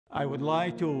I would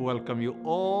like to welcome you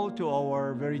all to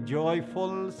our very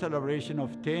joyful celebration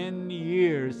of 10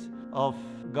 years of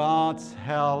God's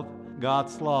help,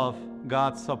 God's love,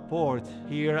 God's support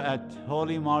here at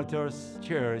Holy Martyrs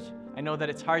Church. I know that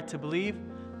it's hard to believe,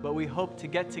 but we hope to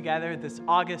get together this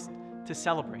August to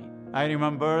celebrate. I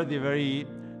remember the very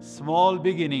small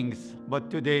beginnings,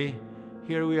 but today,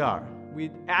 here we are.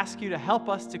 We ask you to help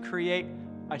us to create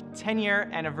a 10-year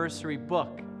anniversary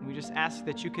book. We just ask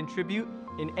that you contribute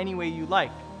in any way you like.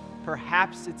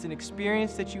 Perhaps it's an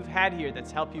experience that you've had here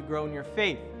that's helped you grow in your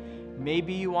faith.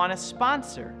 Maybe you want to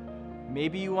sponsor.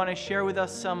 Maybe you want to share with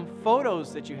us some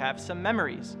photos that you have, some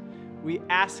memories. We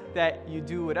ask that you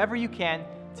do whatever you can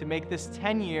to make this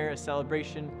 10-year a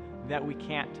celebration that we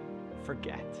can't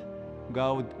forget.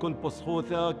 قاود كل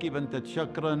بصخوثة كيف أنت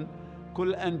تشكرن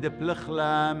كل أند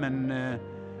بلخلة من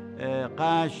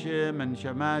قاشة من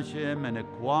شماشة من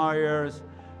كوايرز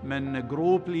من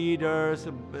جروب ليدرز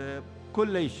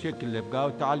بكل الشكل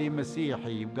بقاود تعليم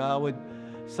مسيحي بقاود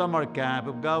سمر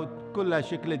كامب بقاود كل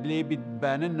شكل دلي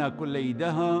بتباننا كل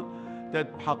يدها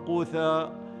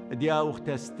تبحقوثة دياو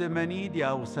تستمني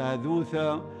دياو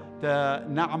ساذوثة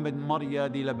نعمد مريا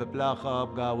دي لببلاخة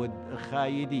بقاود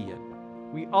خايديا.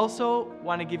 We also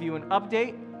want to give you an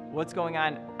update what's going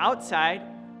on outside.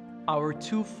 Our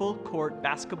 2 full-court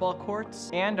basketball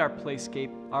courts and our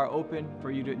playscape are open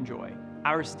for you to enjoy.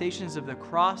 Our Stations of the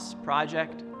Cross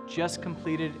project just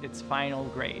completed its final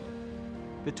grade.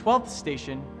 The 12th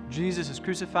station, Jesus is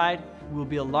Crucified, will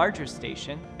be a larger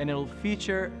station, and it'll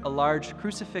feature a large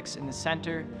crucifix in the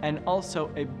center and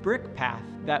also a brick path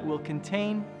that will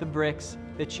contain the bricks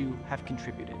that you have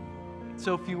contributed.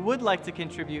 So if you would like to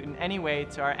contribute in any way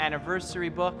to our anniversary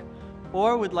book,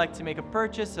 or would like to make a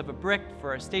purchase of a brick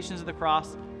for our Stations of the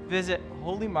Cross, visit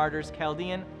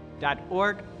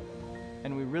holymartyrschaldean.org,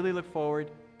 and we really look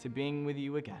forward to being with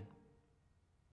you again.